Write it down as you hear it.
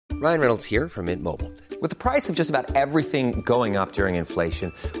Ryan Reynolds here from Mint Mobile. With the price of just about everything going up during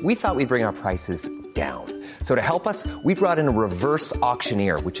inflation, we thought we'd bring our prices down. So to help us, we brought in a reverse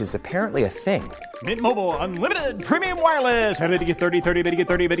auctioneer, which is apparently a thing. Mint Mobile Unlimited Premium Wireless. How to get 30, 30, bit to get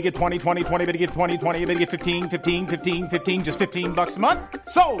 30, bit to get 20, 20, 20, bit to get 20, 20, bit to get 15, 15, 15, 15, just $15 a month?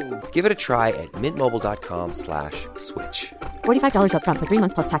 Sold! Give it a try at mintmobile.com/switch. $45 up front for 3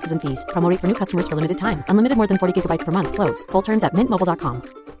 months plus taxes and fees. Promo rate for new customers for limited time. Unlimited more than 40 gigabytes per month. Slows full terms at mintmobile.com.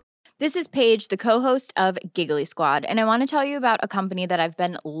 This is Paige, the co-host of Giggly Squad, and I want to tell you about a company that I've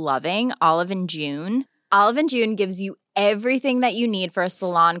been loving, Olive & June. Olive & June gives you everything that you need for a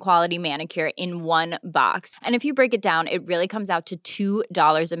salon-quality manicure in one box. And if you break it down, it really comes out to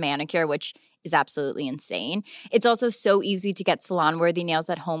 $2 a manicure, which is absolutely insane. It's also so easy to get salon-worthy nails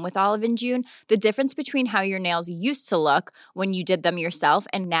at home with Olive & June. The difference between how your nails used to look when you did them yourself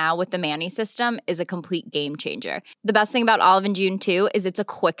and now with the Mani system is a complete game changer. The best thing about Olive & June, too, is it's a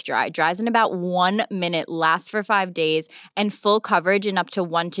quick dry. Dries in about 1 minute, lasts for 5 days, and full coverage in up to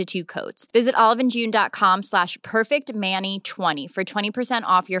 1 to 2 coats. Visit oliveandjune.com/perfectmani20 for 20%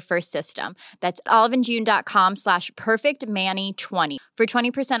 off your first system. That's oliveandjune.com/perfectmani20 for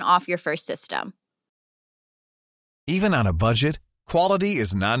 20% off your first system. Even on a budget, quality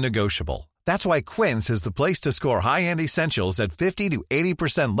is non-negotiable. That's why Quince is the place to score high-end essentials at 50 to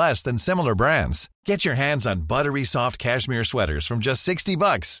 80% less than similar brands. Get your hands on buttery soft cashmere sweaters from just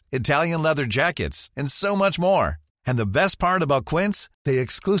 $60, Italian leather jackets, and so much more. And the best part about Quince, they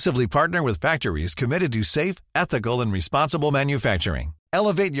exclusively partner with factories committed to safe, ethical, and responsible manufacturing.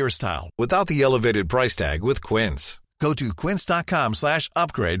 Elevate your style without the elevated price tag with Quince. Go to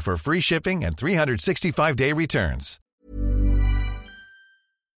quince.com/upgrade for free shipping and 365-day returns.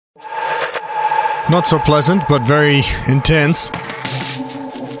 Not so pleasant, but very intense.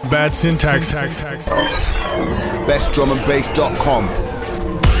 Bad syntax. BestDrumAndBass.com.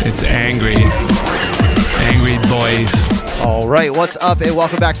 It's angry boys. All right, what's up, and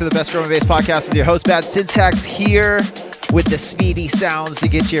welcome back to the Best Drum and Bass Podcast with your host, Bad Syntax, here with the speedy sounds to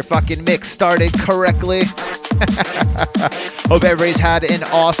get your fucking mix started correctly. Hope everybody's had an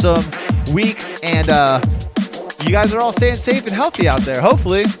awesome week, and you guys are all staying safe and healthy out there,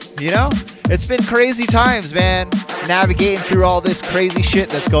 hopefully. You know, it's been crazy times, man, navigating through all this crazy shit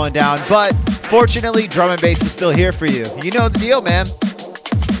that's going down, but fortunately, Drum and Bass is still here for you. You know the deal, man.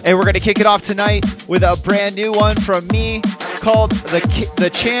 And we're going to kick it off tonight with a brand new one from me called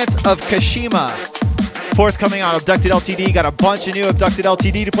The Chant of Kashima. Forthcoming on Abducted LTD. Got a bunch of new Abducted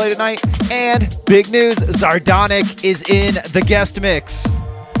LTD to play tonight. And big news, Zardonic is in the guest mix.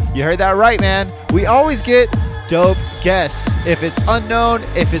 You heard that right, man. We always get dope guests. If it's unknown,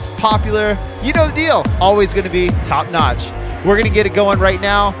 if it's popular, you know the deal. Always going to be top notch. We're going to get it going right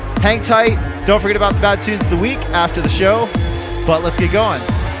now. Hang tight. Don't forget about the bad tunes of the week after the show. But let's get going.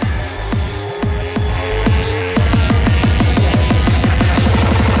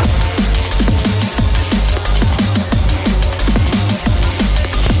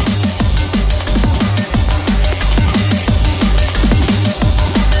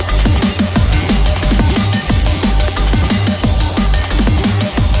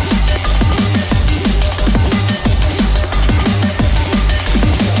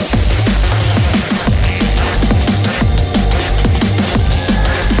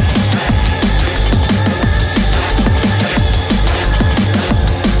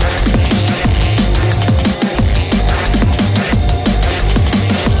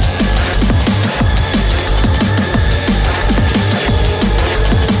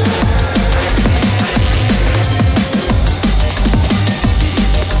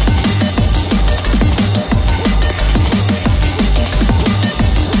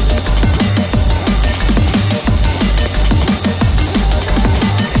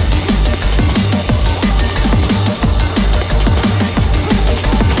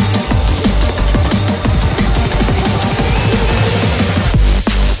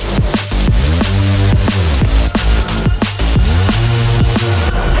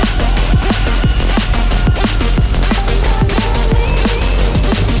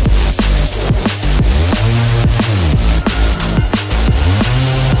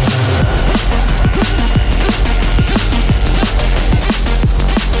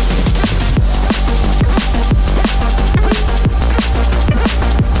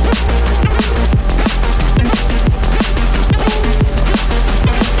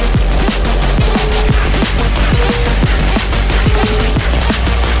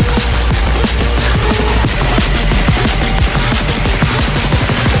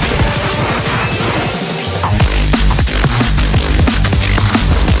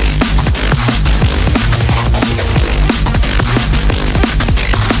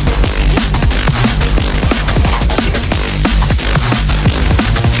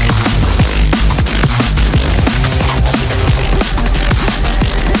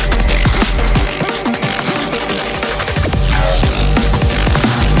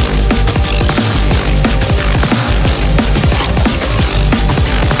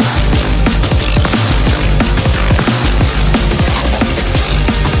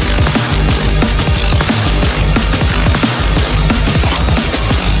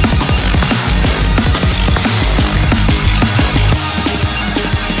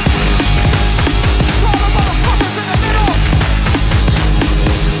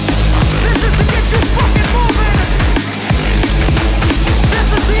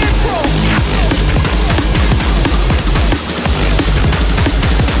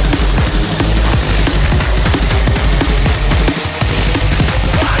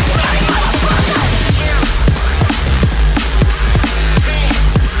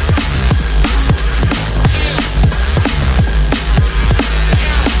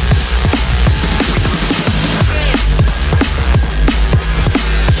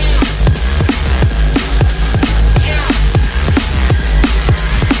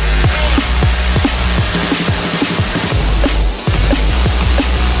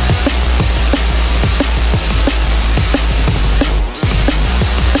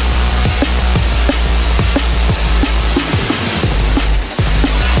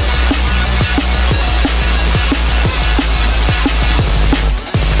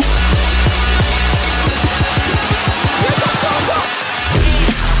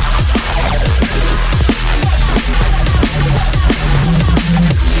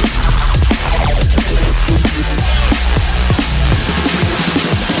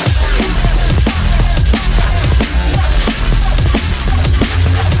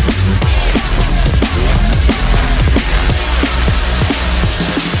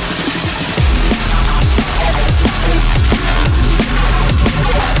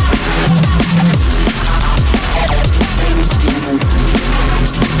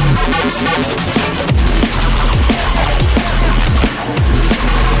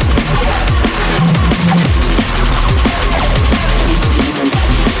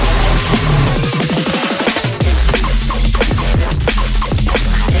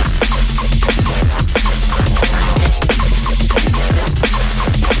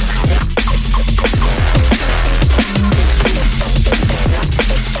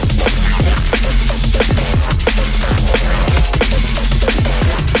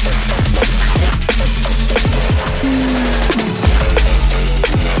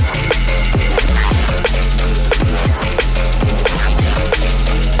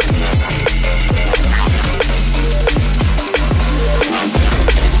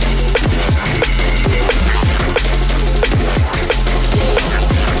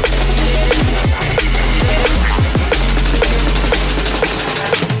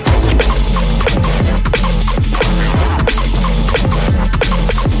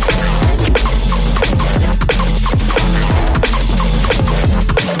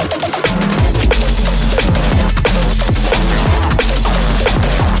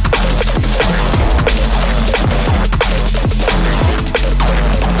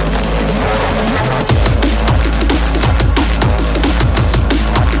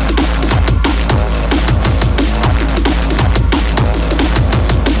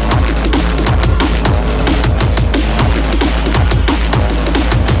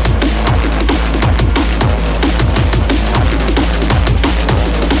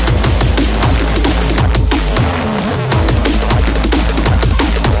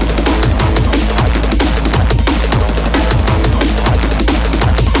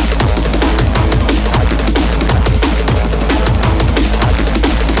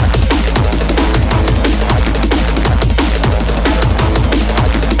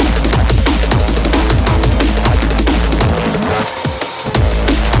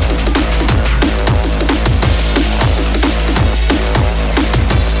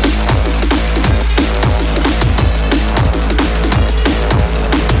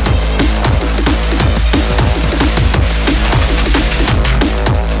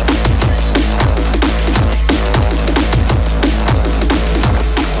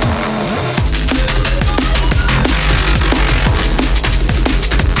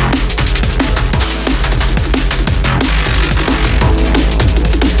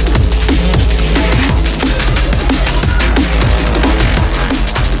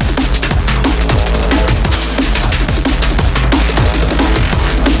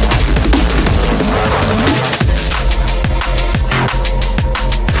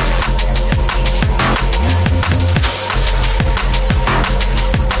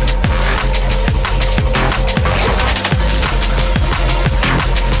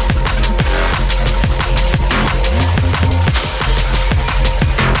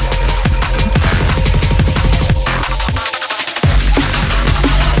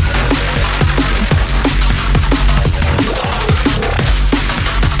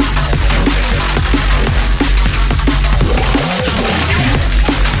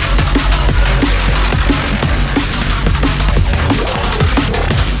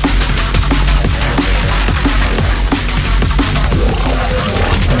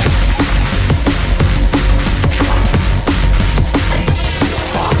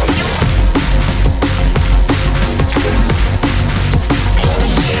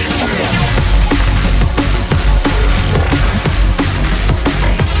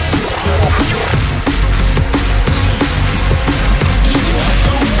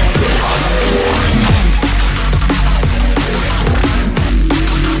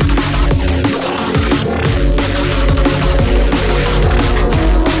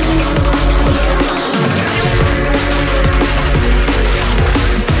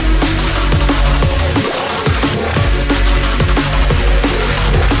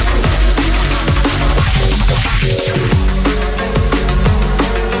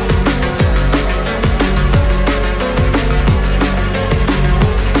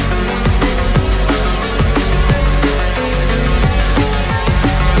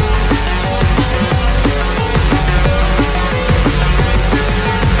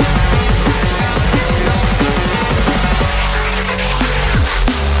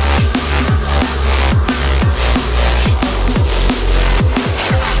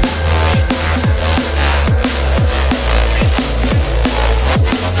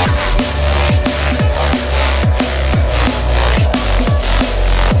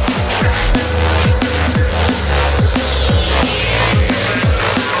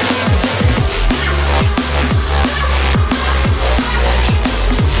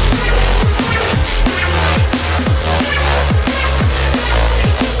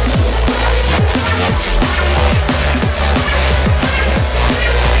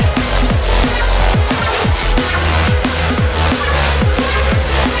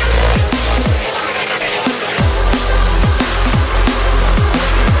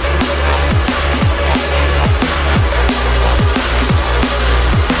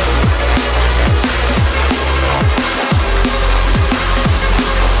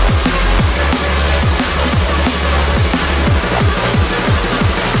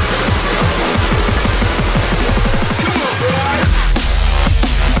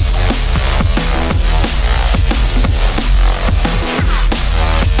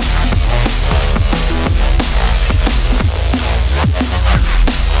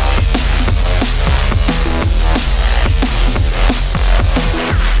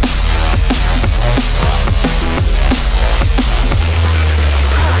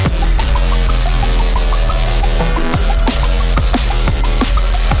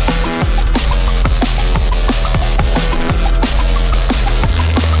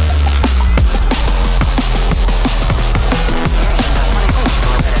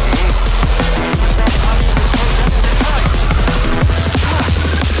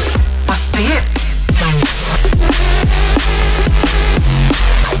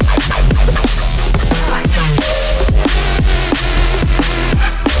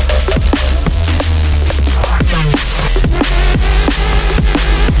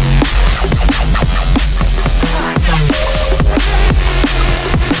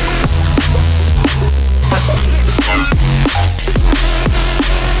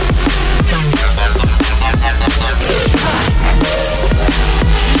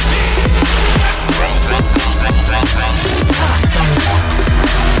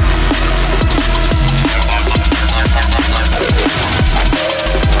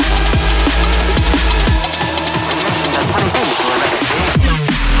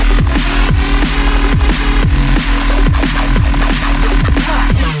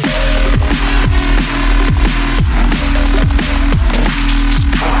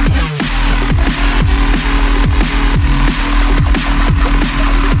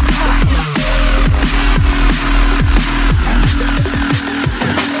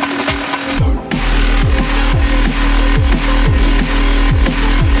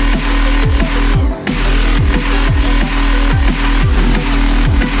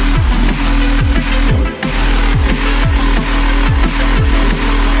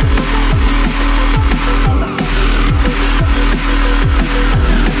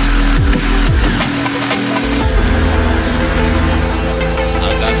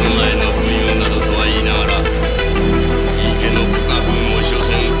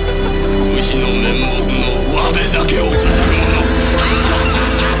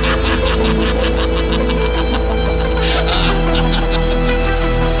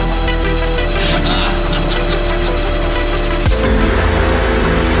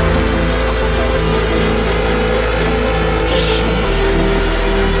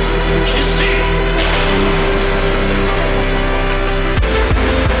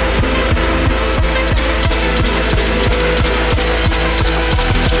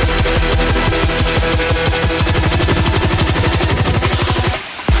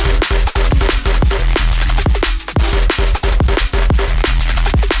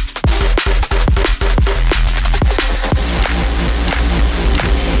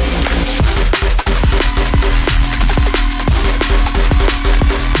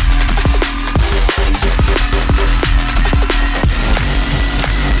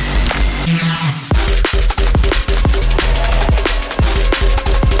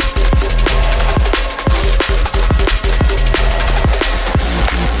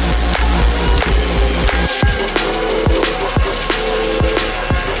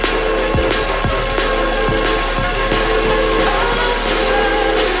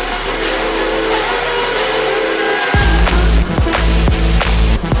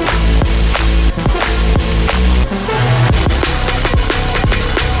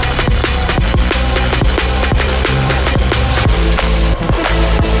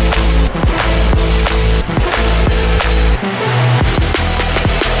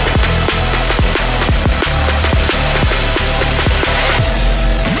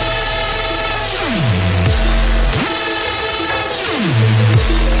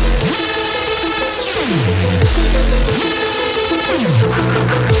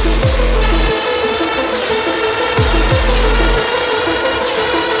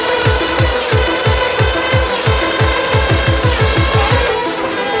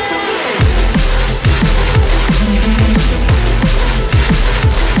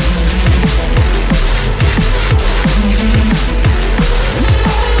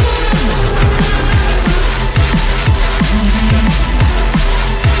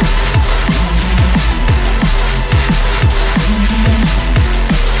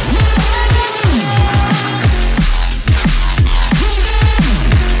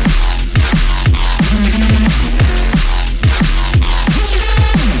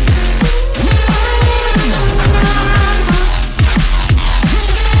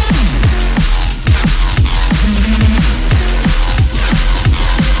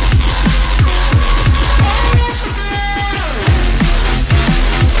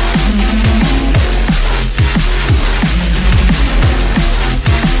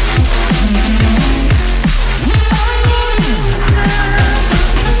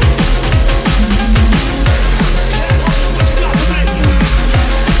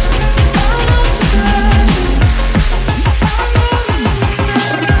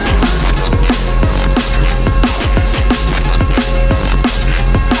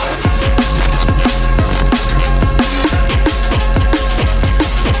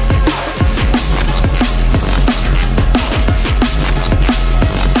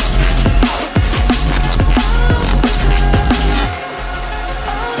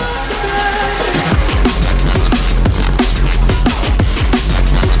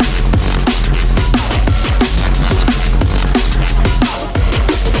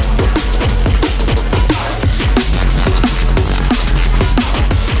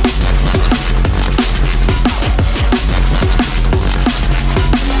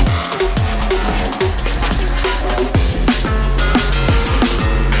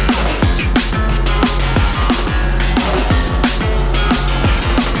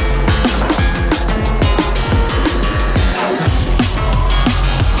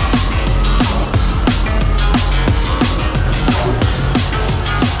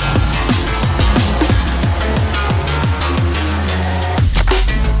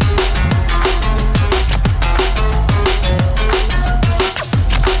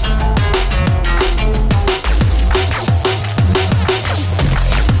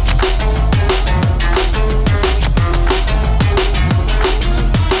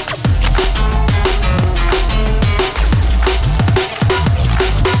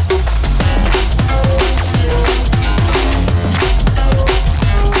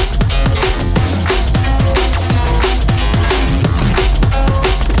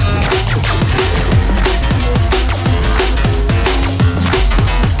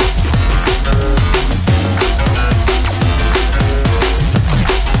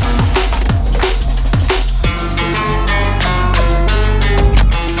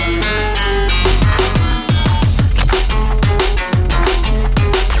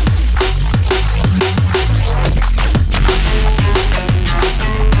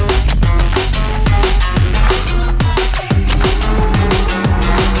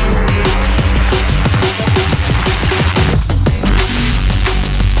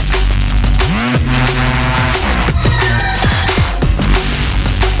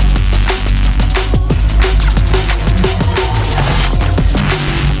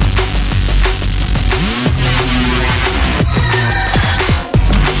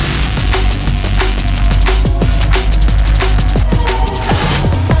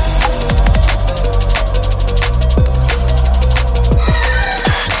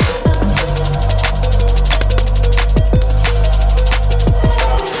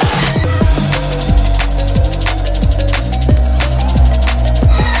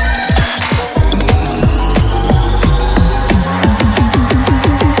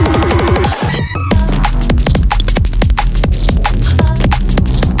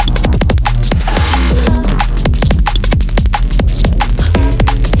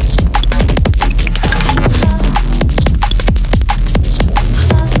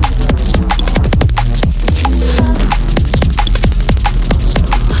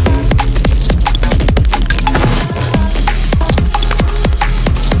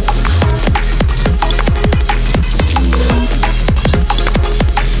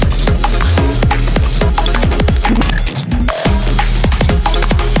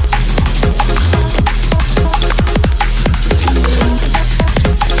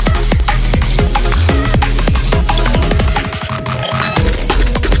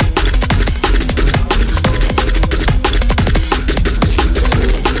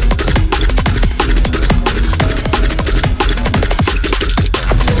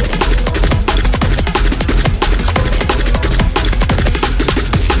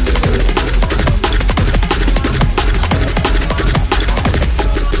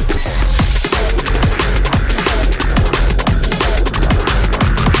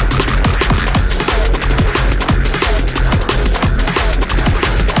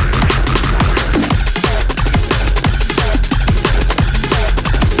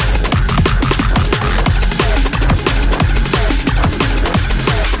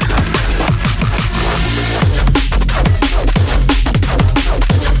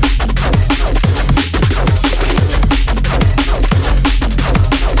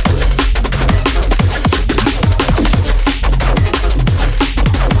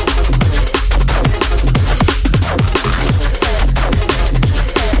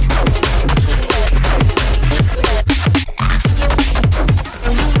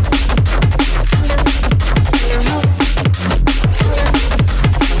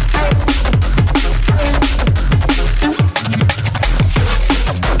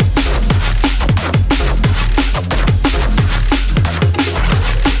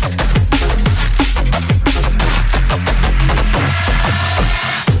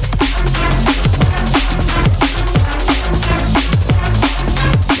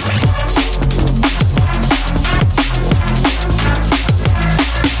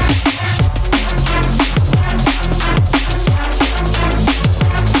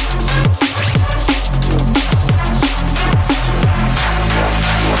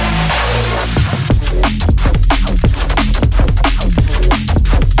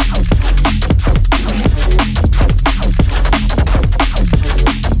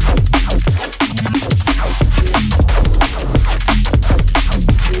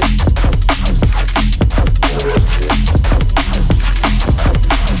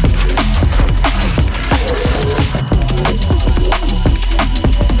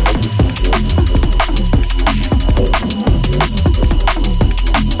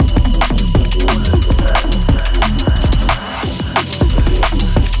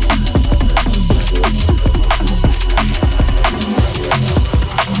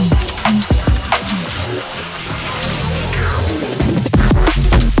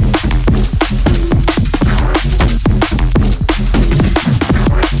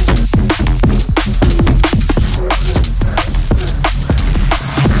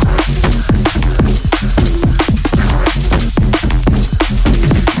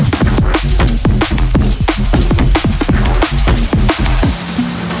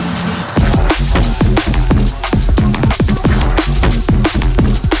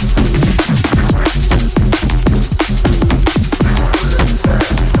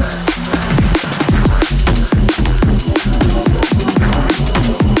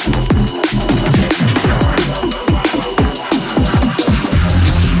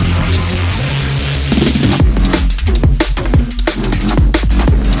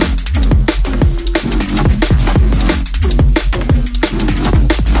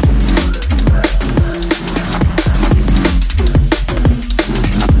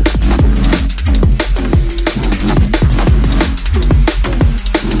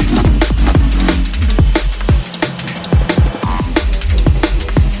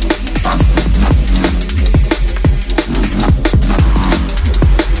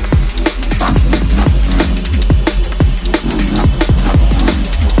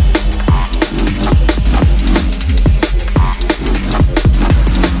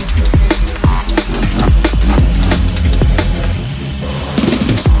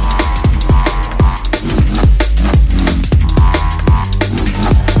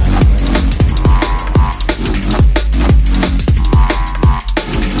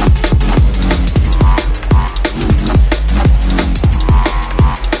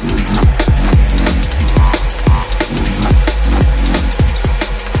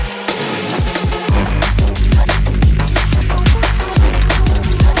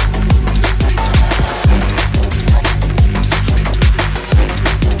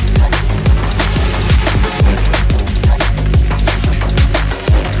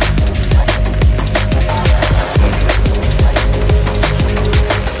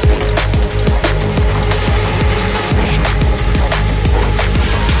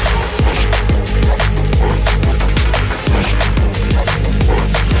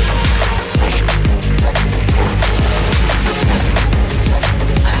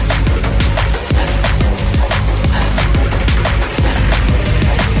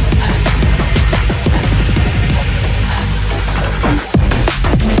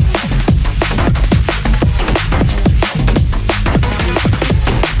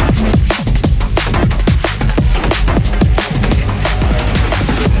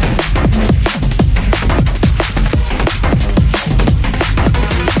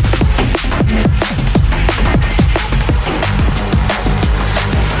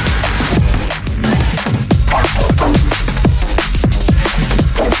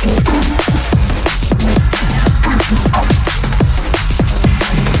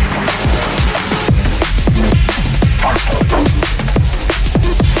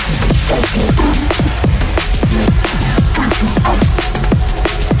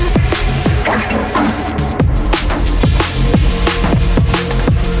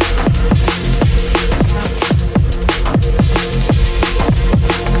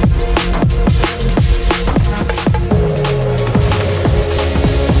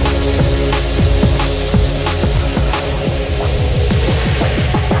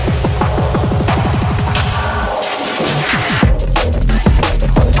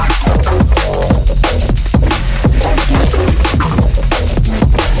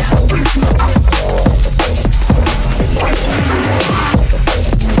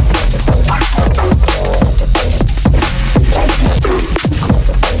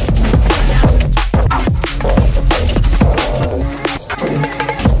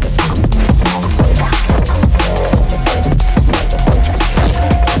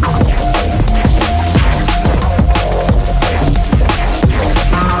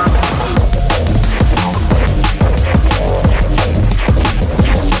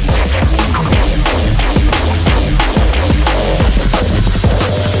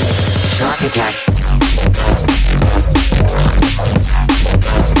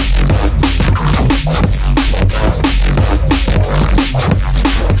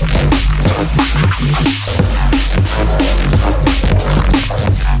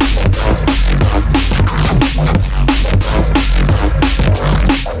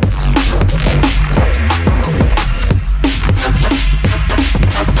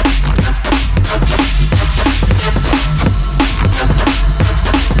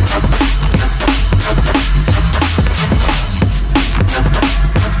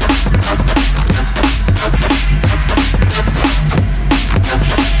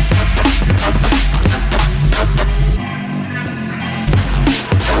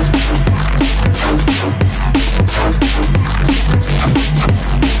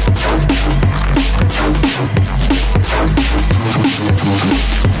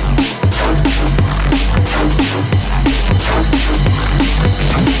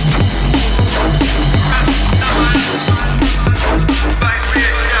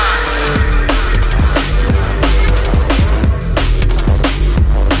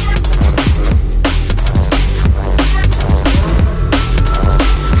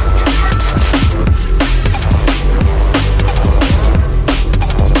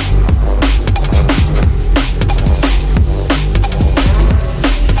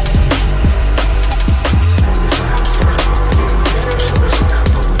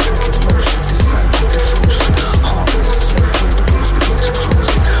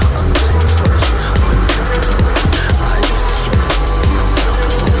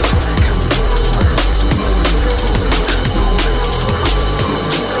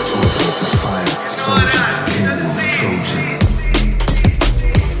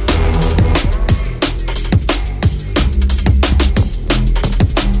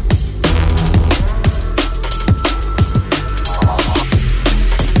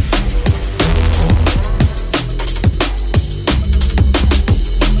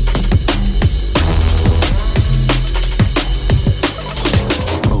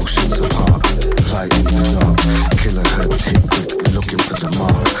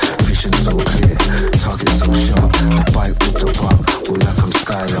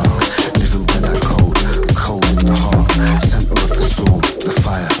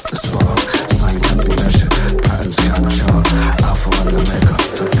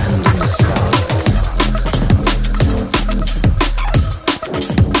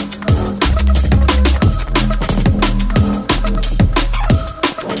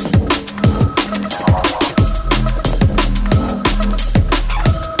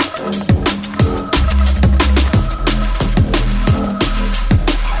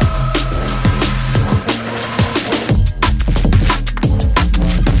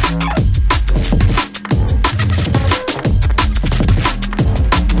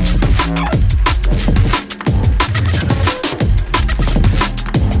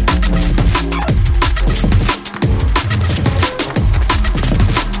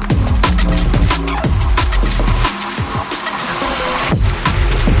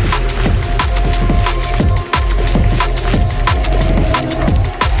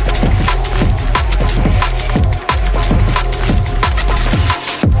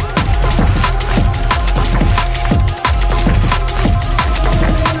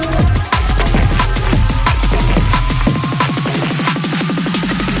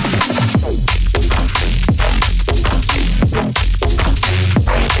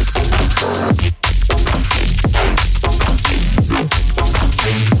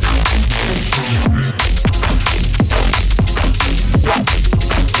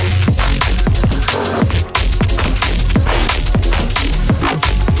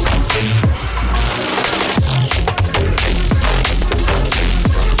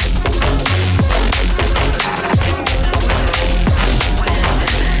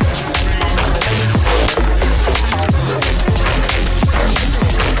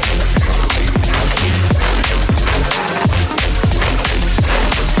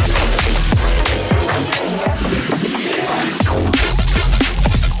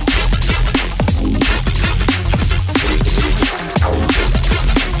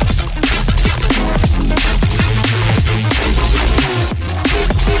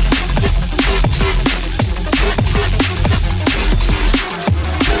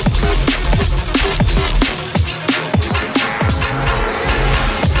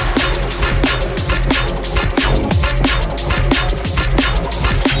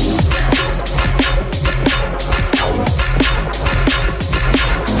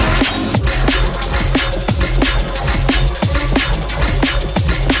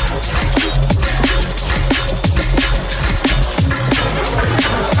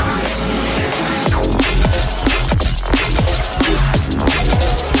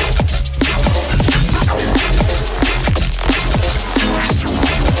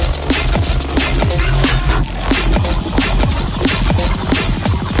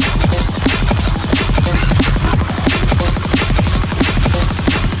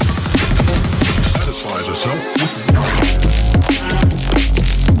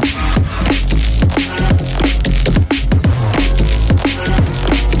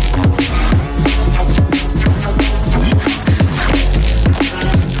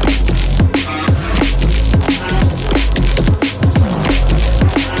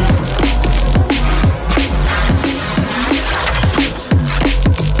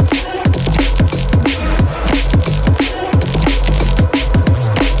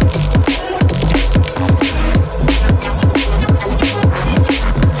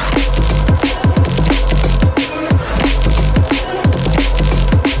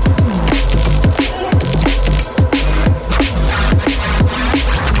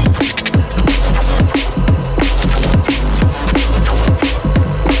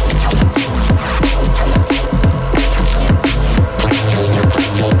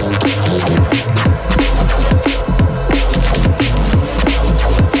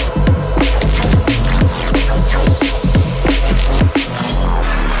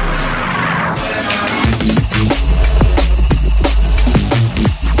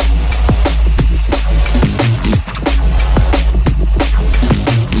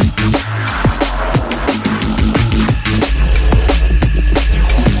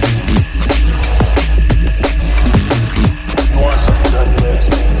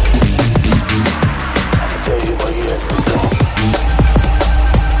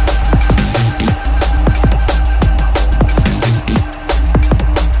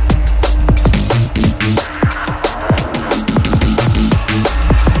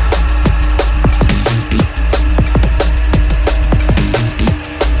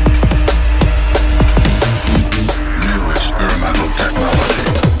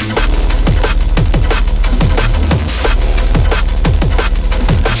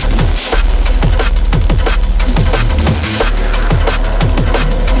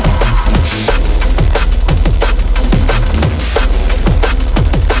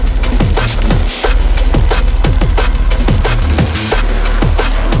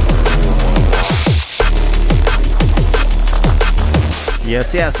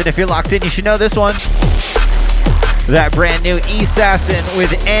 Yes, yes. And if you're locked in, you should know this one. That brand new Assassin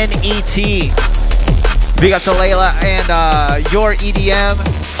with NET. Big up to Layla and Your EDM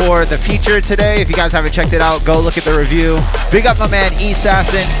for the feature today. If you guys haven't checked it out, go look at the review. Big up my man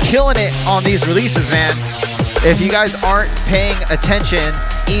Assassin, killing it on these releases, man. If you guys aren't paying attention,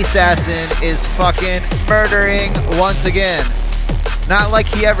 Assassin is fucking murdering once again. Not like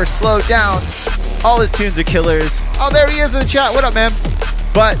he ever slowed down. All his tunes are killers. Oh, there he is in the chat. What up, man?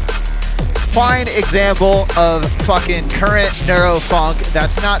 But fine example of fucking current neurofunk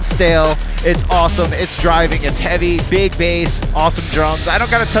that's not stale. It's awesome. It's driving. It's heavy. Big bass. Awesome drums. I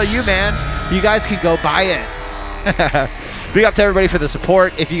don't gotta tell you, man. You guys can go buy it. Big up to everybody for the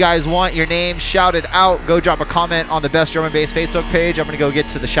support. If you guys want your name shouted out, go drop a comment on the Best Drum and Bass Facebook page. I'm gonna go get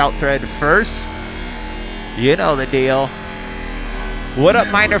to the shout thread first. You know the deal. What up,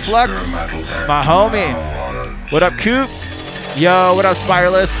 Minor Flux? My homie. What up, Coop? Yo, what up,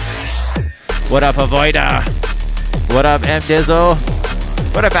 Spireless? What up, Avoida? What up, M Dizzle?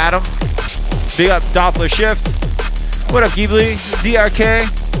 What up, Adam? Big up, Doppler Shift. What up, Ghibli? DRK.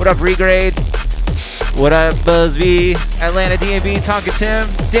 What up, Regrade? What up, Buzz V? Atlanta DMB, Tonka Tim,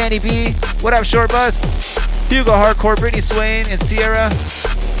 Danny B. What up, Short Bus? Hugo Hardcore, Brittany Swain, and Sierra.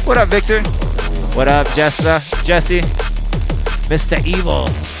 What up, Victor? What up, Jesse? Mr. Evil.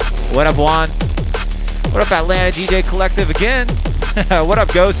 What up, Juan? What up, Atlanta DJ Collective again? What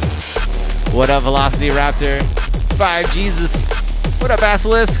up, Ghost? What up, Velocity Raptor? 5 Jesus. What up,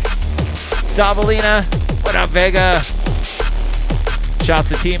 Basilisk? Davalina. What up, Vega? Shouts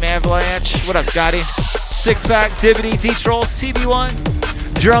to Team Avalanche. What up, Scotty? Six Pack, Dibbity, D-Troll, CB1,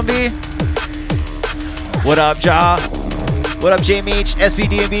 Drumby. What up, Ja? What up, J Meech,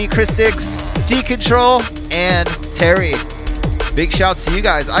 SPDMB, Christix, D-Control, and Terry. Big shouts to you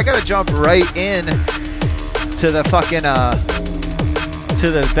guys. I gotta jump right in to the fucking to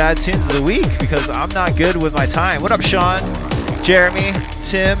the bad tunes of the week because I'm not good with my time. What up, Sean, Jeremy,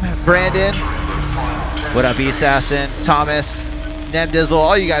 Tim, Brandon? What up, Assassin, Thomas, Nemdizzle,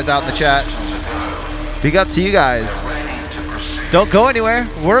 all you guys out in the chat. Big up to you guys. Don't go anywhere.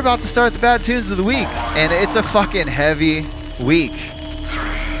 We're about to start the bad tunes of the week, and it's a fucking heavy week.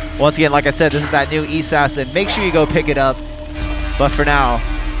 Once again, like I said, this is that new Assassin. Make sure you go pick it up. But for now,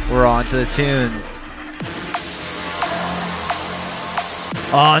 we're on to the tunes.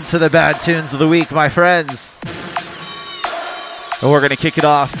 On to the bad tunes of the week, my friends. And we're going to kick it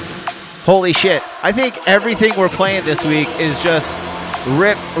off. Holy shit. I think everything we're playing this week is just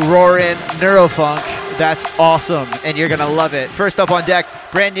rip-roaring neurofunk. That's awesome, and you're going to love it. First up on deck,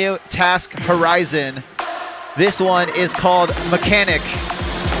 brand new Task Horizon. This one is called Mechanic.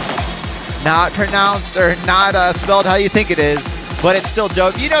 Not pronounced or not spelled how you think it is, but it's still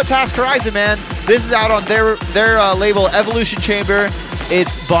dope. You know Task Horizon, man. This is out on their label Evolution Chamber.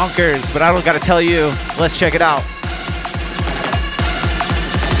 It's bonkers, but I don't got to tell you. Let's check it out.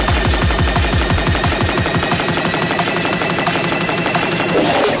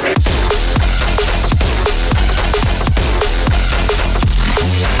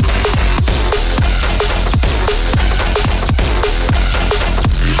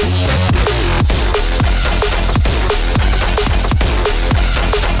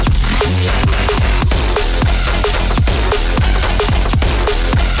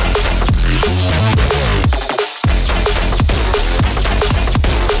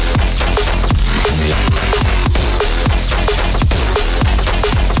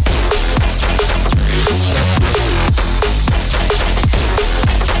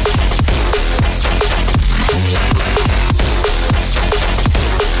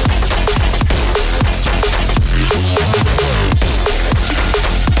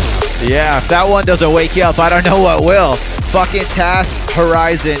 Yeah, if that one doesn't wake you up, I don't know what will. Fucking Task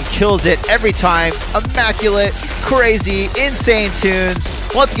Horizon kills it every time. Immaculate, crazy, insane tunes.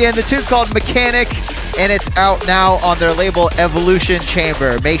 Once again, the tune's called Mechanic, and it's out now on their label Evolution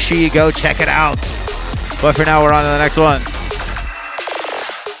Chamber. Make sure you go check it out. But for now, we're on to the next one.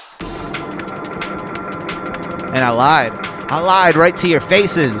 And I lied. I lied right to your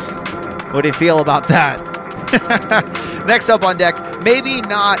faces. What do you feel about that? Next up on deck, maybe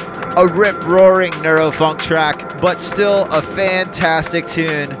not a rip-roaring neurofunk track, but still a fantastic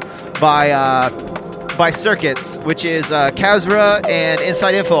tune by Circuits, which is Kazra and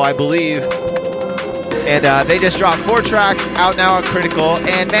Inside Info, I believe. And they just dropped 4 tracks out now on Critical,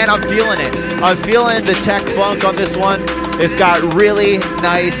 and man, I'm feeling it. I'm feeling the tech funk on this one. It's got really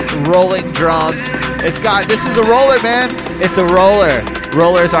nice rolling drums. This is a roller, man. It's a roller.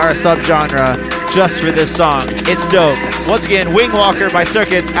 Rollers are a subgenre just for this song. It's dope. Once again, Wing Walker by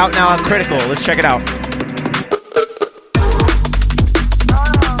Circuits, out now on Critical. Let's check it out.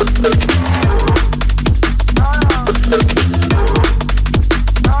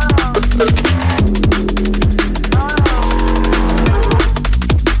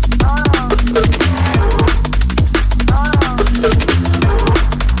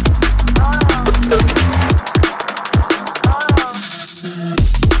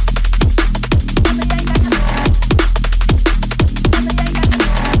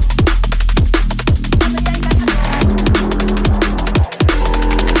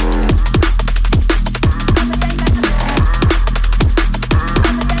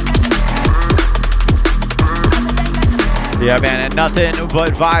 Yeah, man, and nothing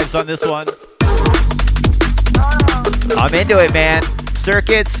but vibes on this one. I'm into it, man.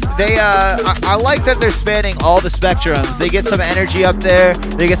 Circuits, they, I like that they're spanning all the spectrums. They get some energy up there.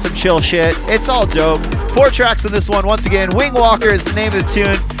 They get some chill shit. It's all dope. 4 tracks in this one. Once again, Wingwalker is the name of the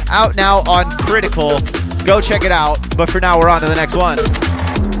tune. Out now on Critical. Go check it out. But for now, we're on to the next one.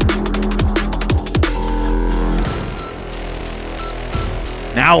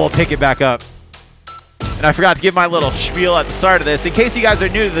 Now we'll pick it back up. And I forgot to give my little spiel at the start of this. In case you guys are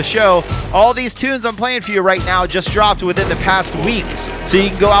new to the show, all these tunes I'm playing for you right now just dropped within the past week. So you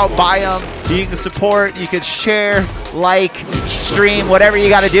can go out and buy them, so you can support, you can share, like, stream, whatever you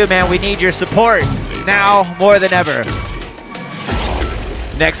got to do, man. We need your support now more than ever.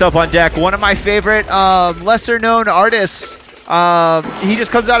 Next up on deck, one of my favorite lesser known artists. He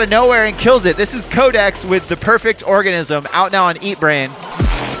just comes out of nowhere and kills it. This is Codex with The Perfect Organism, out now on Eatbrain.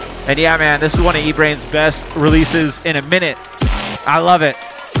 And yeah, man, this is one of Eatbrain's best releases in a minute. I love it.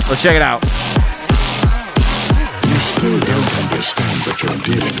 Let's check it out. You still don't understand what you're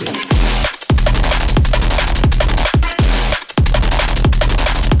dealing with.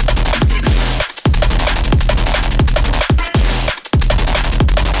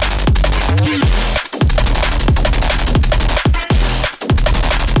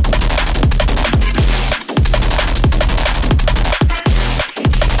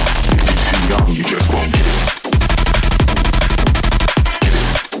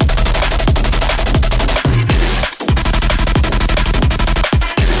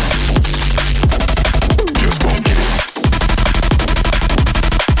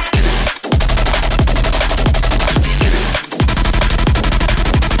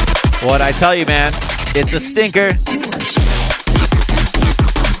 What I tell you, man, it's a stinker.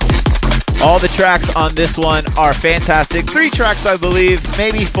 All the tracks on this one are fantastic. 3 tracks, I believe,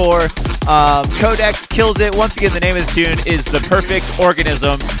 maybe 4. Codex kills it. Once again, the name of the tune is The Perfect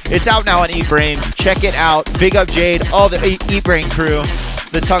Organism. It's out now on Eatbrain. Check it out. Big up Jade, all the Eatbrain crew,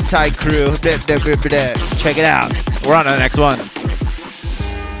 the tongue-tied crew. Check it out. We're on to the next one.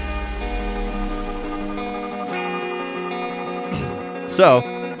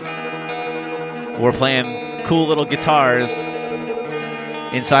 So, we're playing cool little guitars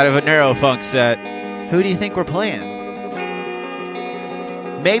inside of a Neurofunk set. Who do you think we're playing?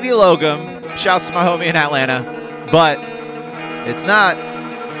 Maybe Logum. Shouts to my homie in Atlanta. But it's not.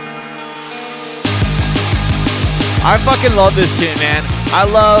 I fucking love this tune, man.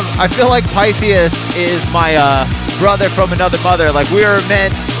 I feel like Pythias is my brother from another mother. Like, we are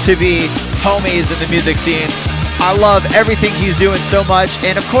meant to be homies in the music scene. I love everything he's doing so much.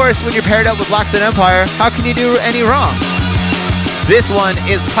 And of course, when you're paired up with Black Sun Empire, how can you do any wrong? This one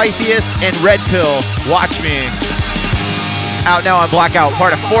is Pythias and Red Pill, Watch Me. Out now on Blackout,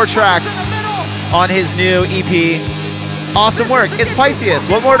 part of 4 tracks on his new EP. Awesome work. It's Pythias.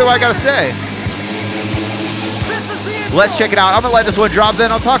 What more do I gotta say? Let's check it out. I'm gonna let this one drop,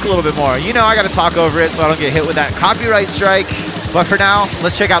 then I'll talk a little bit more. You know I gotta talk over it so I don't get hit with that copyright strike. But for now,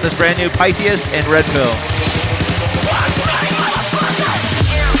 let's check out this brand new Pythias and Red Pill.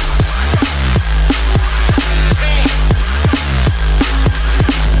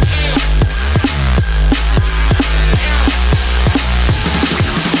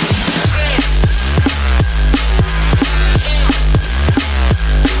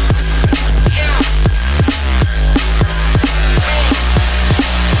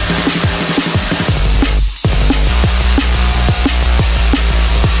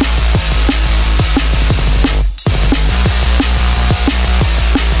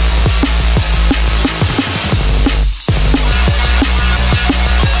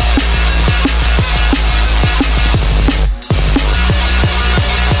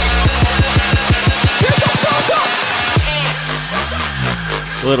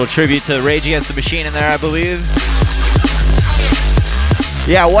 A little tribute to Rage Against the Machine in there, I believe.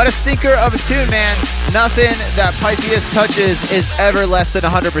 Yeah, what a stinker of a tune, man. Nothing that Pythias touches is ever less than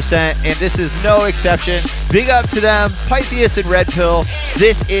 100%, and this is no exception. Big up to them, Pythias and Red Pill.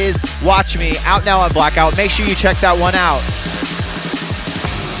 This is Watch Me, out now on Blackout. Make sure you check that one out.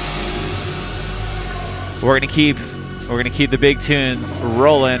 We're gonna keep the big tunes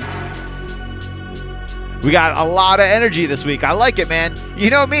rolling. We got a lot of energy this week. I like it, man.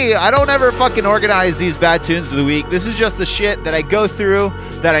 You know me, I don't ever fucking organize these bad tunes of the week. This is just the shit that I go through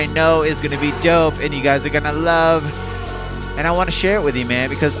that I know is going to be dope and you guys are going to love. And I want to share it with you, man,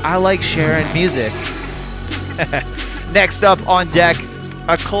 because I like sharing music. Next up on deck,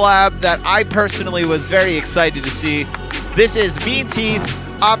 a collab that I personally was very excited to see. This is Mean Teeth,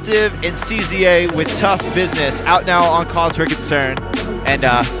 Optiv, and CZA with Tough Business, out now on Cause for Concern. And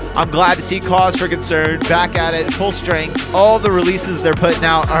I'm glad to see Cause for Concern back at it, full strength. All the releases they're putting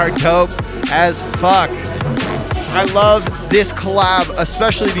out are dope as fuck. I love this collab,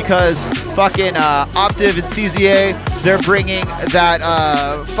 especially because fucking Optiv and CZA, they're bringing that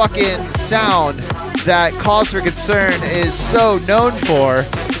fucking sound that Cause for Concern is so known for.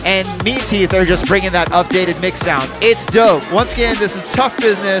 And Mean Teeth are just bringing that updated mix sound. It's dope. Once again, this is Tough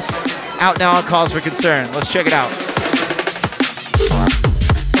Business, out now on Cause for Concern. Let's check it out.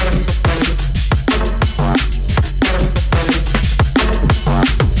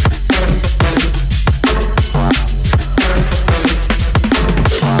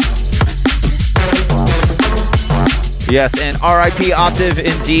 Yes, and RIP Optiv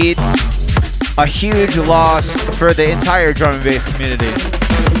indeed. A huge loss for the entire drum and bass community.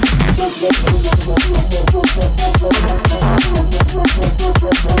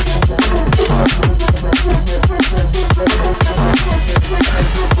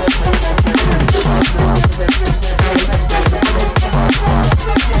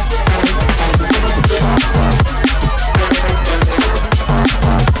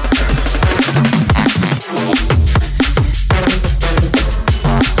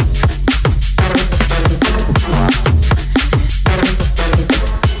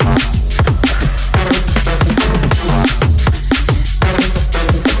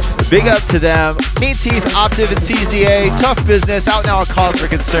 Big up to them. Mean Teeth, Optiv, and CZA. Tough Business, out now on Cause for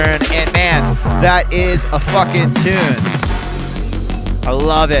Concern. And man, that is a fucking tune. I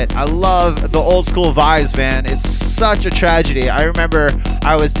love it. I love the old school vibes, man. It's such a tragedy. I remember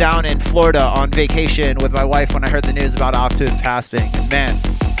I was down in Florida on vacation with my wife when I heard the news about Optiv passing. And man,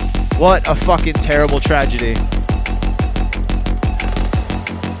 what a fucking terrible tragedy.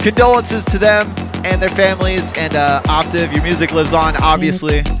 Condolences to them and their families, and Optiv, your music lives on,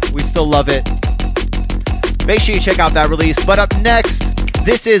 obviously. We still love it. Make sure you check out that release. But up next,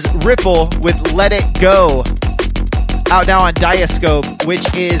 this is Ripple with Let It Go, out now on Diascope, which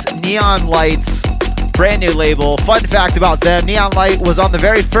is Neon Light's brand new label. Fun fact about them, Neon Light was on the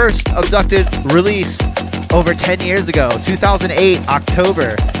very first Abducted release over 10 years ago, 2008,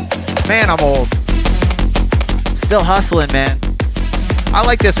 October. Man, I'm old. Still hustling, man. I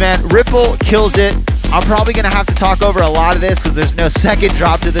like this, man. Ripple kills it. I'm probably going to have to talk over a lot of this because there's no second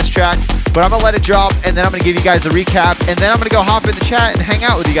drop to this track. But I'm going to let it drop, and then I'm going to give you guys a recap, and then I'm going to go hop in the chat and hang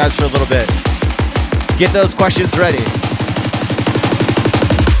out with you guys for a little bit. Get those questions ready.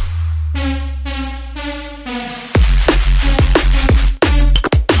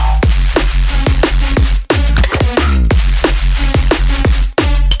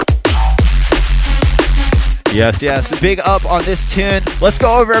 Yes. Big up on this tune. Let's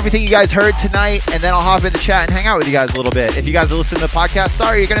go over everything you guys heard tonight, and then I'll hop in the chat and hang out with you guys a little bit. If you guys are listening to the podcast,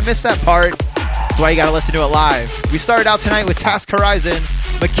 sorry, you're going to miss that part. That's why you got to listen to it live. We started out tonight with Task Horizon,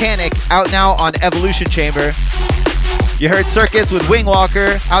 Mechanic, out now on Evolution Chamber. You heard Circuits with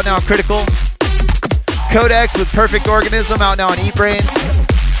Wingwalker, out now on Critical. Codex with Perfect Organism, out now on Eatbrain.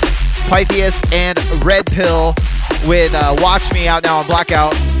 Pythias and Red Pill with Watch Me, out now on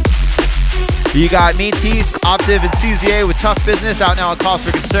Blackout. You got Mean Teeth, Optiv, and CZA with Tough Business, out now on Cause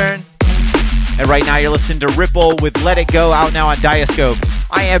for Concern. And right now you're listening to Ripple with Let It Go, out now on Diascope.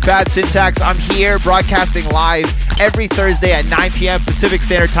 I am Bad Syntax. I'm here broadcasting live every Thursday at 9 p.m. Pacific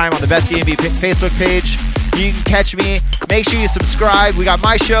Standard Time on the Best DnB Facebook page. You can catch me. Make sure you subscribe. We got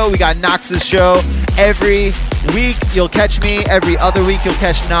my show. We got Nox's show. Every week you'll catch me. Every other week you'll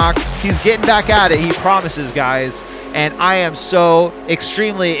catch Nox. He's getting back at it. He promises, guys. And I am so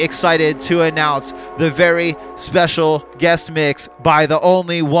extremely excited to announce the very special guest mix by the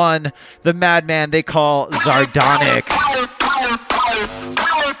only one, the madman they call Zardonic.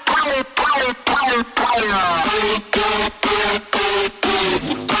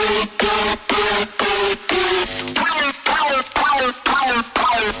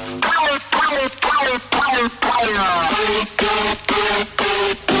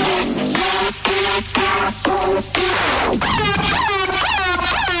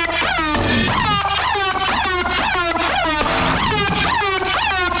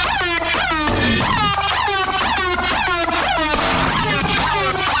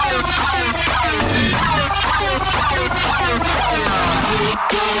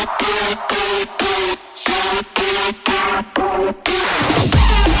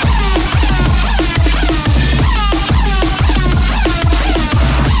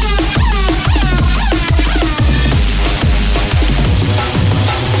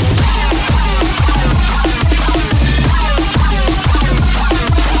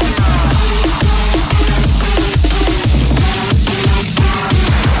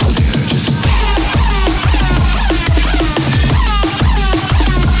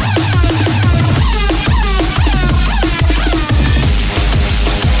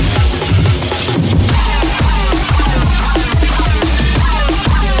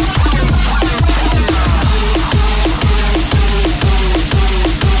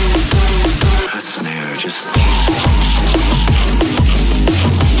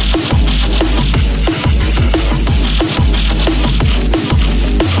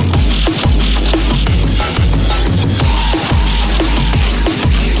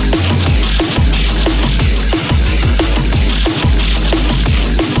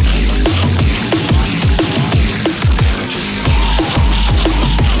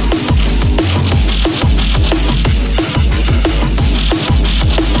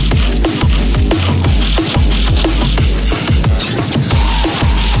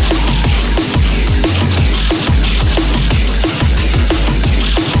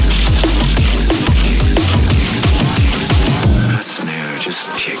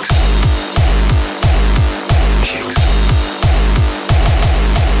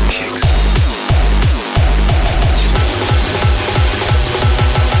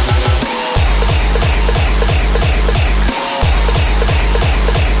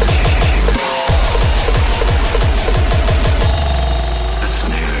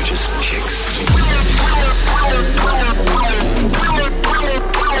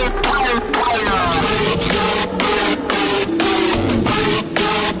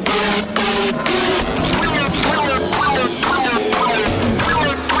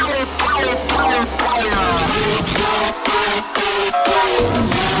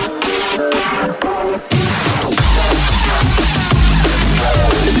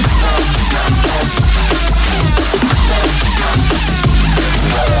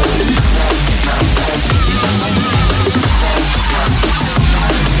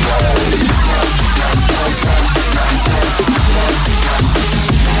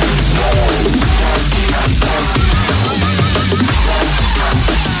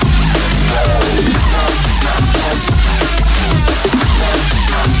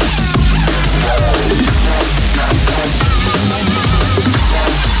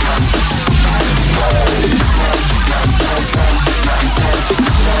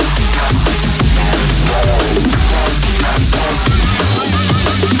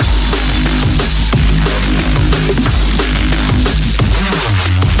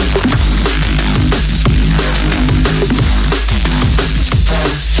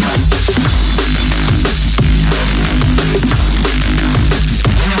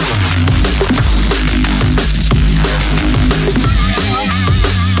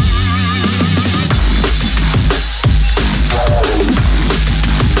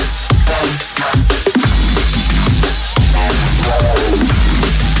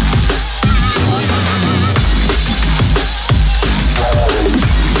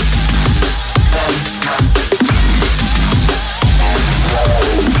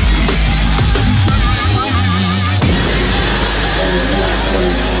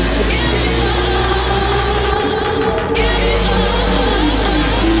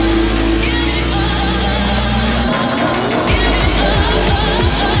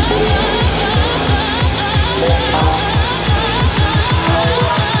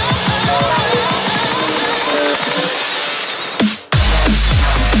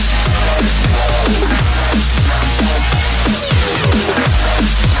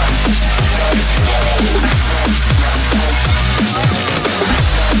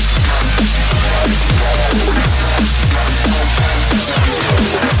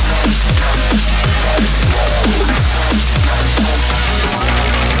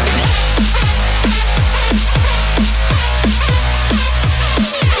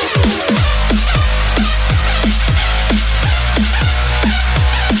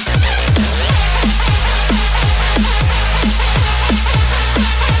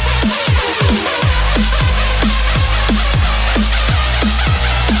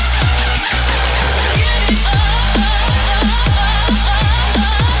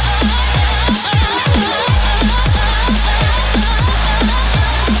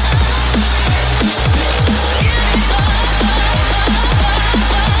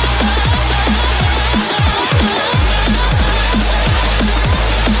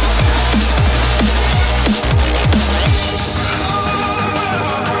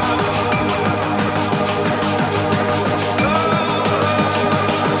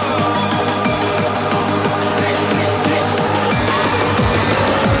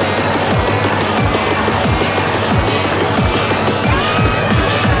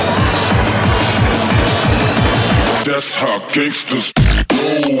 gangsters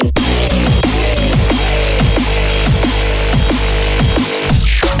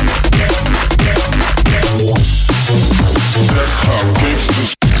That's how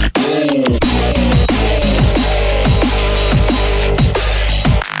gangsters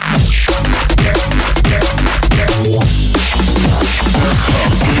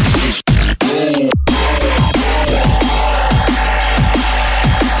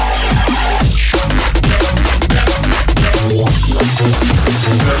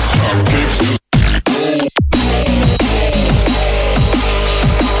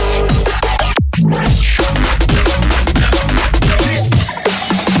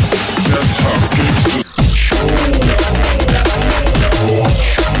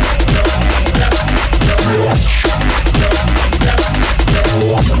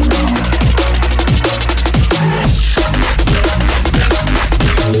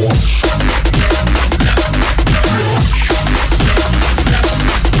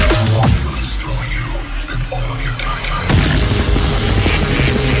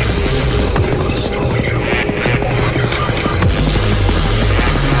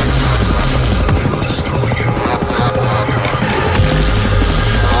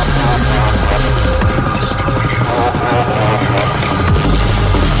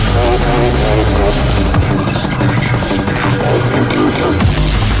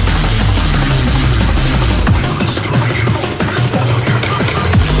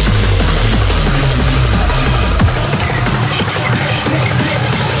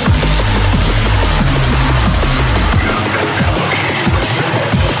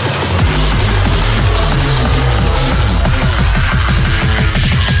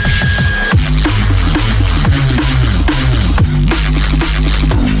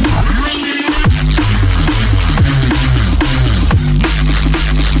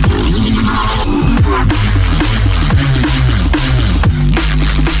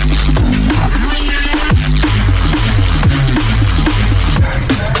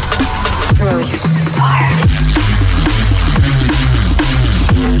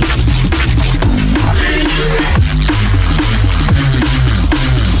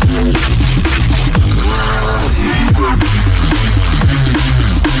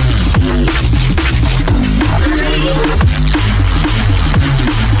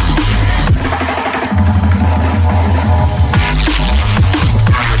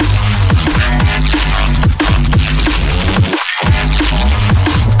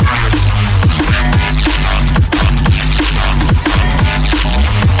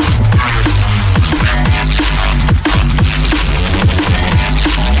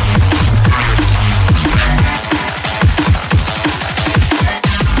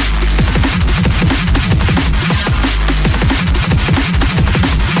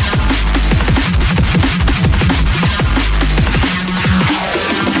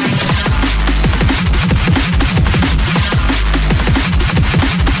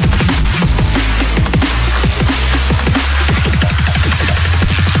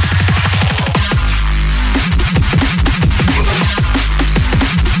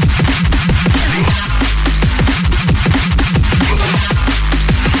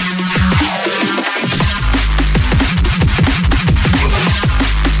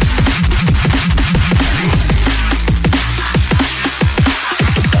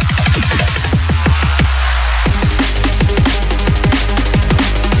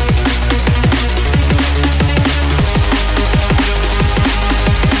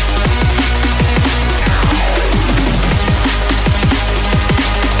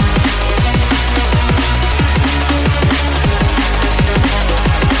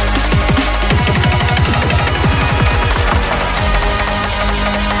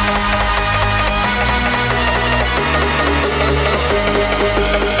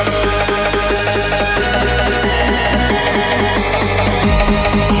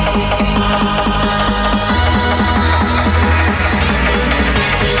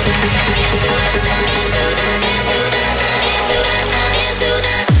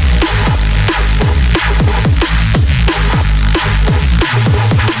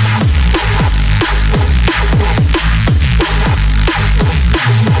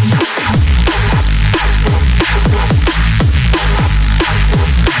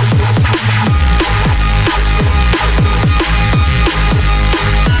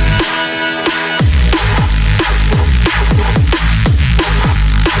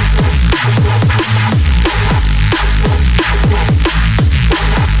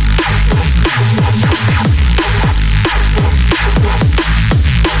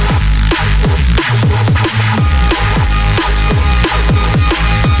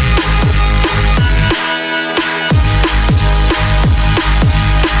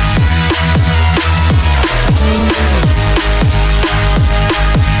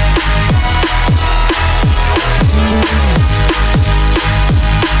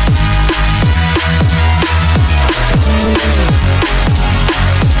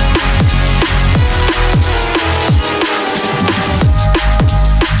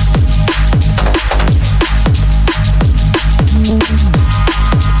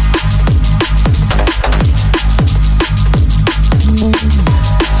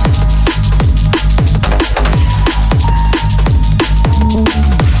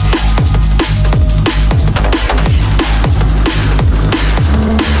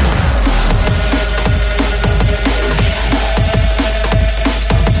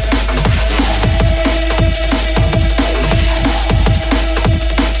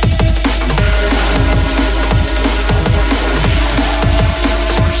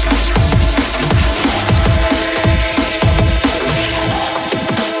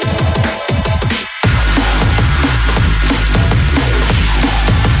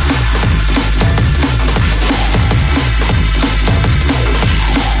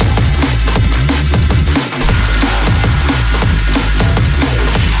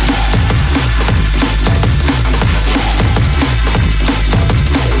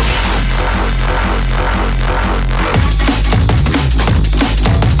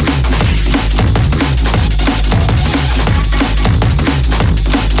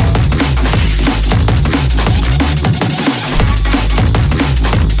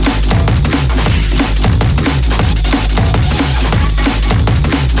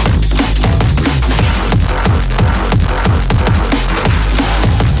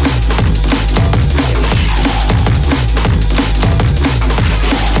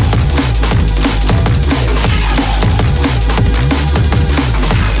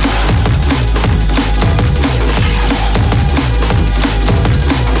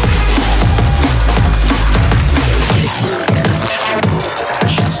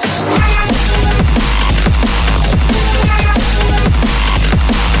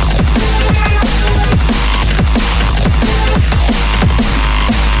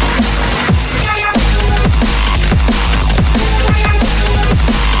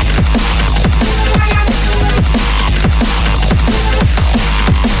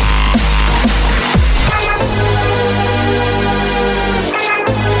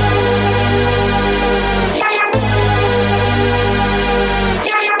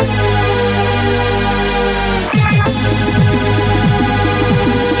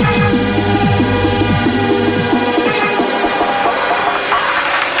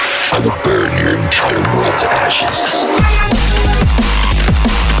I will burn your entire world to ashes.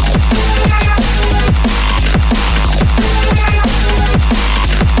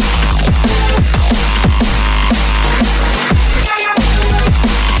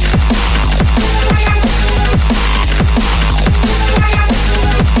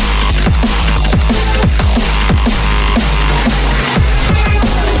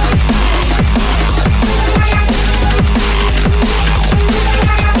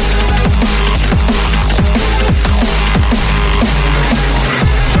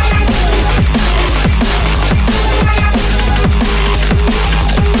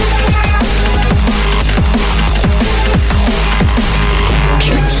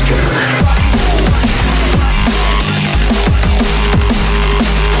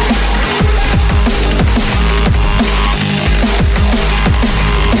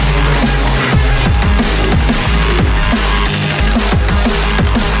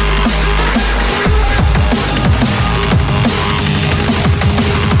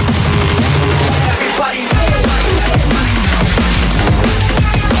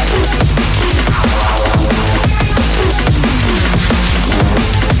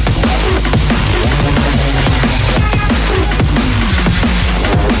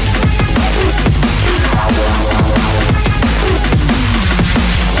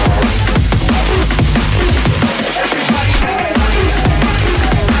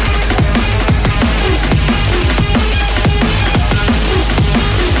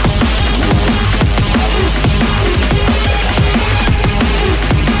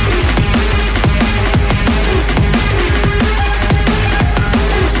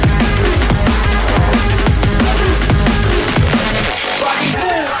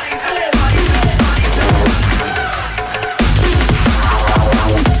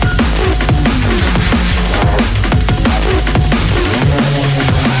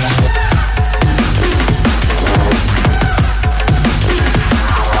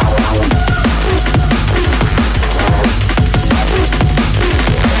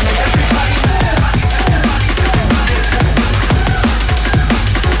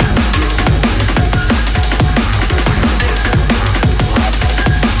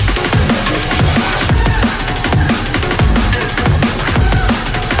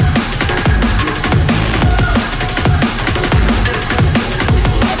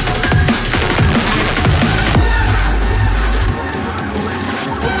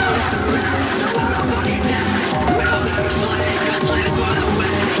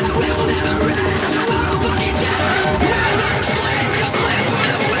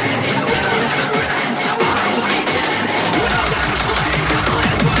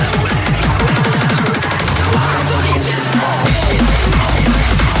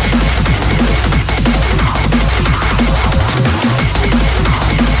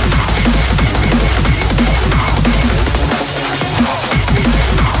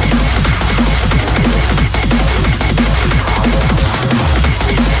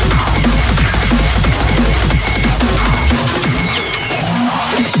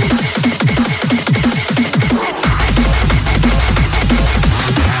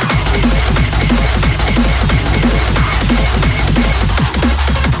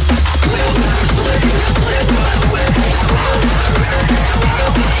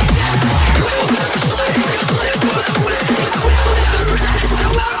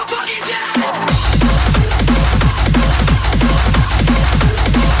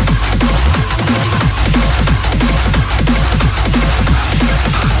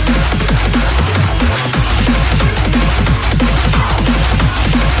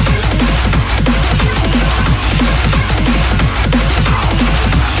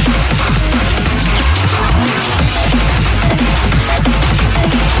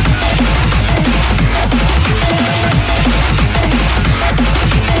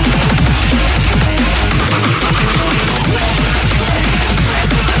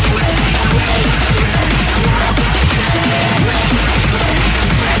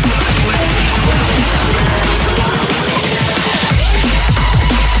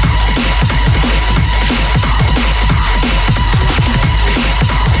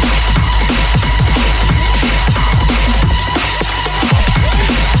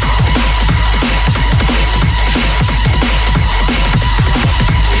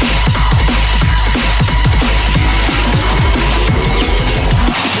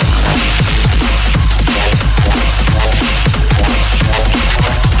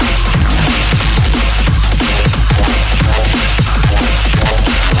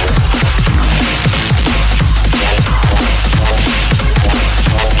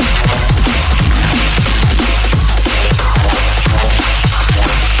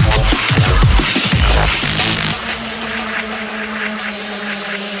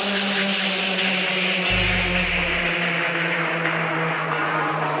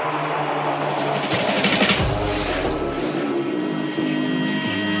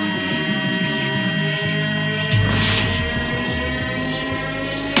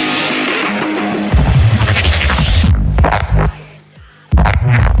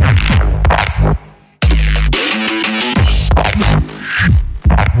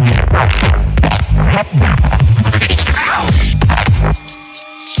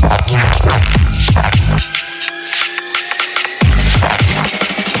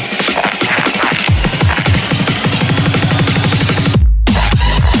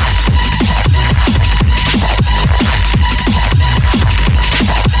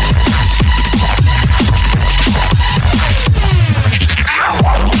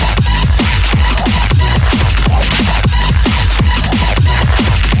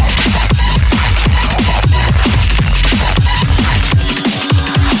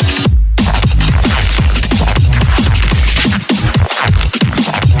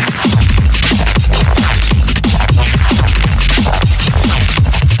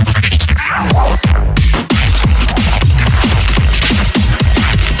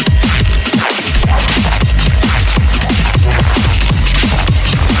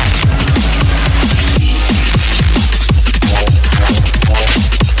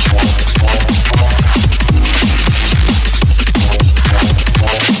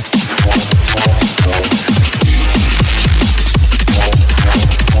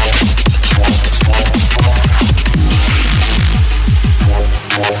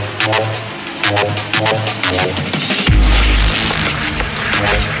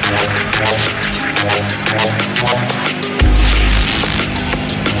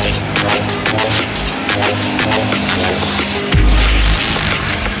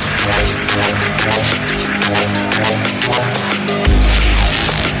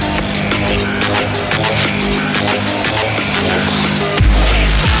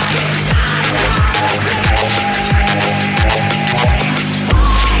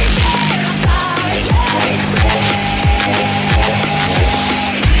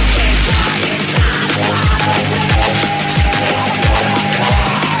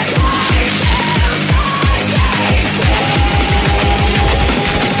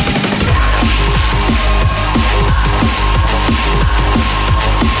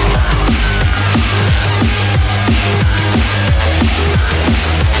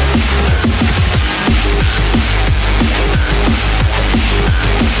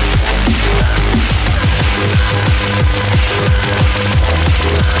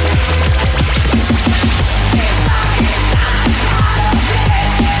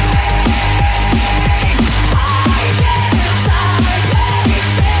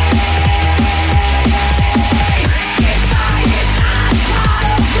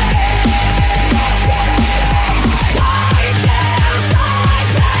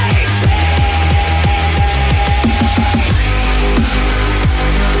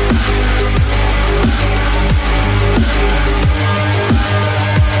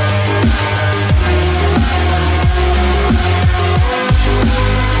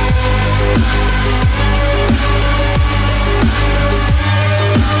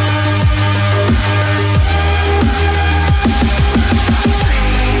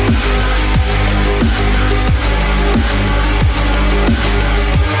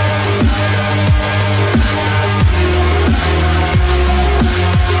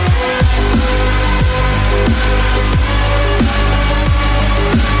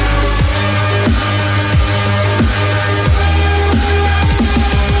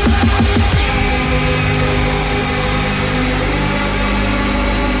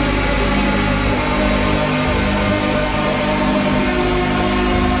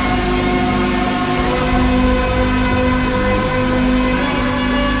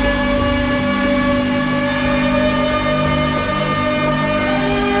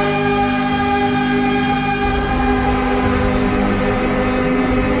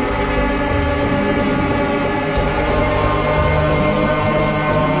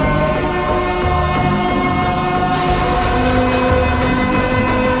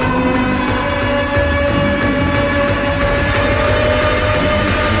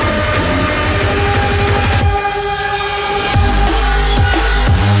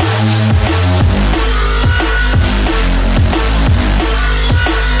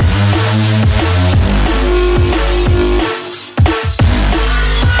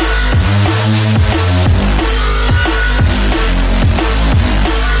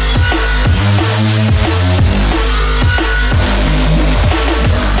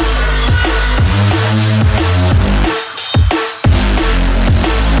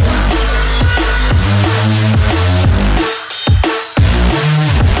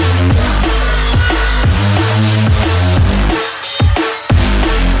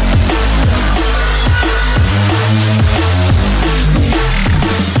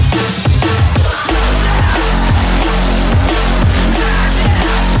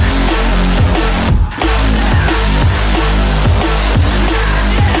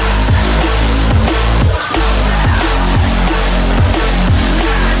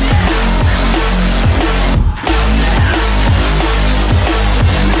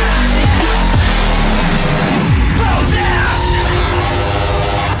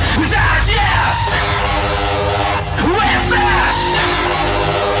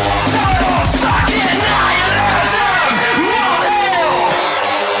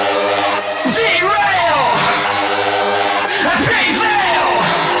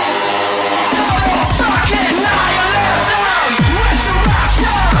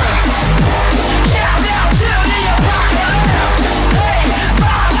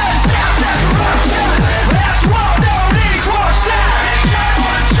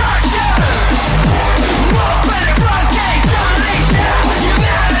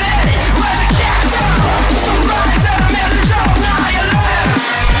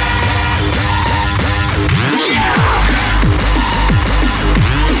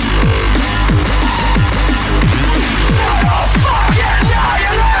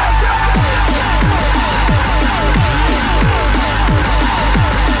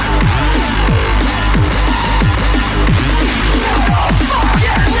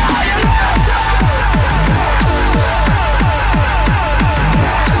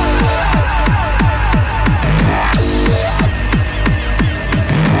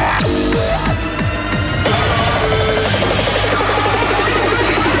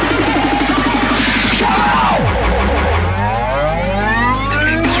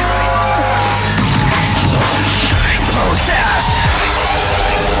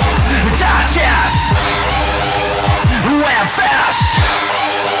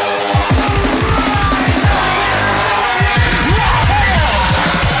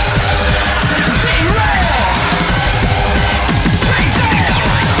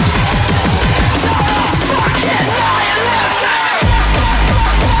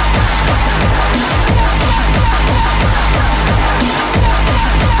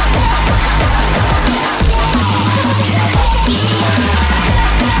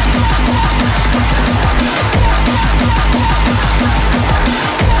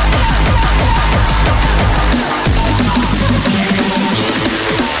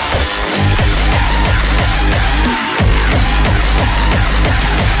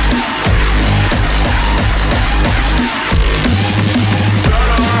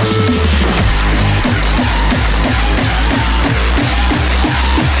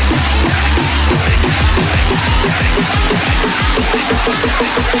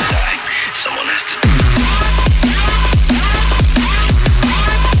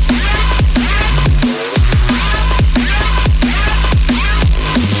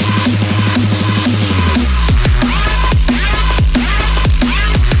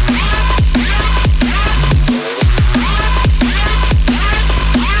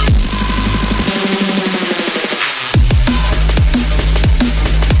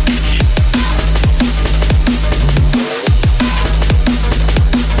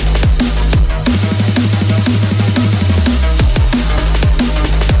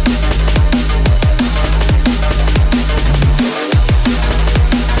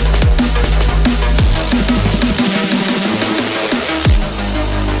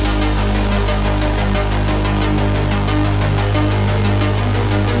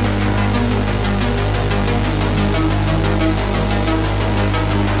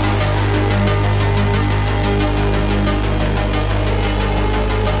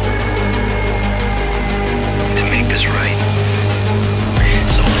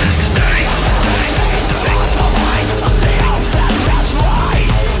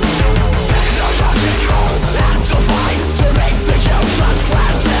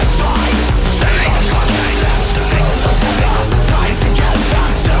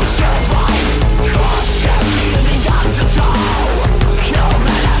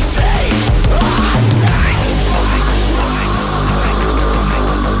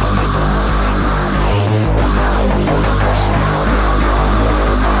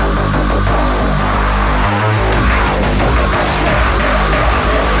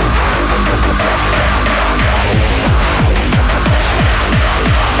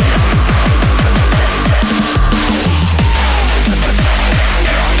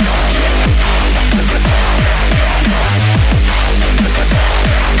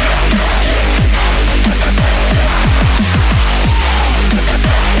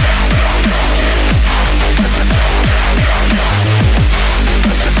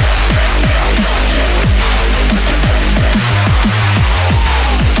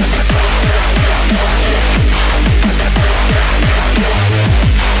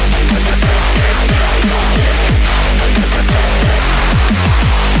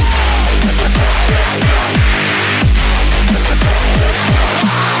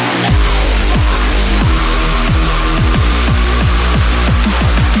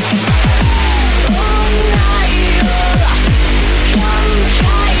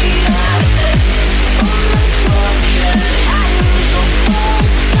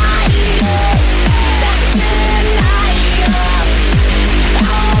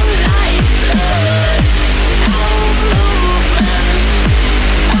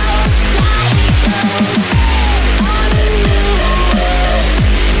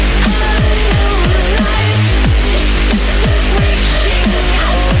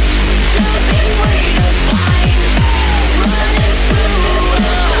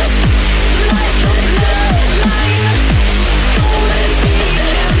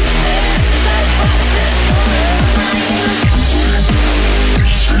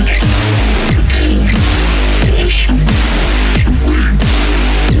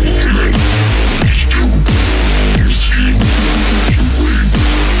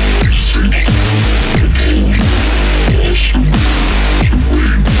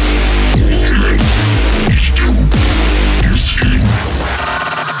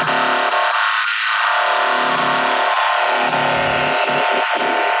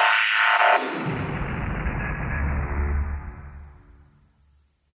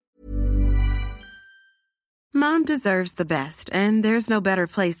 Mom deserves the best, and there's no better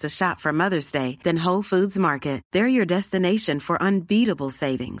place to shop for Mother's Day than Whole Foods Market. They're your destination for unbeatable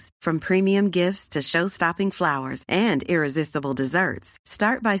savings, from premium gifts to show-stopping flowers and irresistible desserts.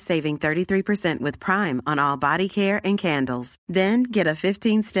 Start by saving 33% with Prime on all body care and candles. Then get a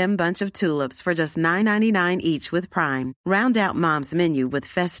 15-stem bunch of tulips for just $9.99 each with Prime. Round out Mom's menu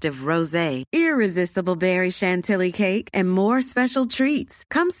with festive rosé, irresistible berry chantilly cake, and more special treats.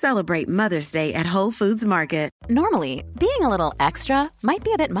 Come celebrate Mother's Day at Whole Foods Market. Normally, being a little extra might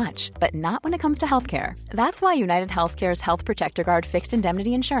be a bit much, but not when it comes to healthcare. That's why United Healthcare's Health Protector Guard fixed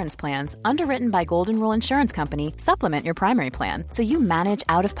indemnity insurance plans, underwritten by Golden Rule Insurance Company, supplement your primary plan so you manage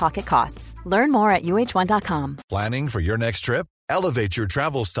out-of-pocket costs. Learn more at uh1.com. Planning for your next trip? Elevate your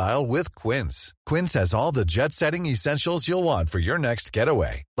travel style with Quince. Quince has all the jet-setting essentials you'll want for your next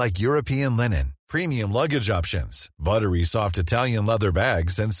getaway, like European linen, premium luggage options, buttery soft Italian leather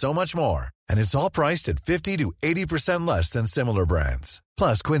bags, and so much more. And it's all priced at 50 to 80% less than similar brands.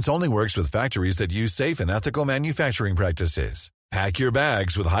 Plus, Quince only works with factories that use safe and ethical manufacturing practices. Pack your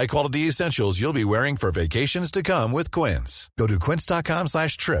bags with high-quality essentials you'll be wearing for vacations to come with Quince. Go to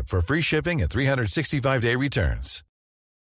quince.com/trip for free shipping and 365-day returns.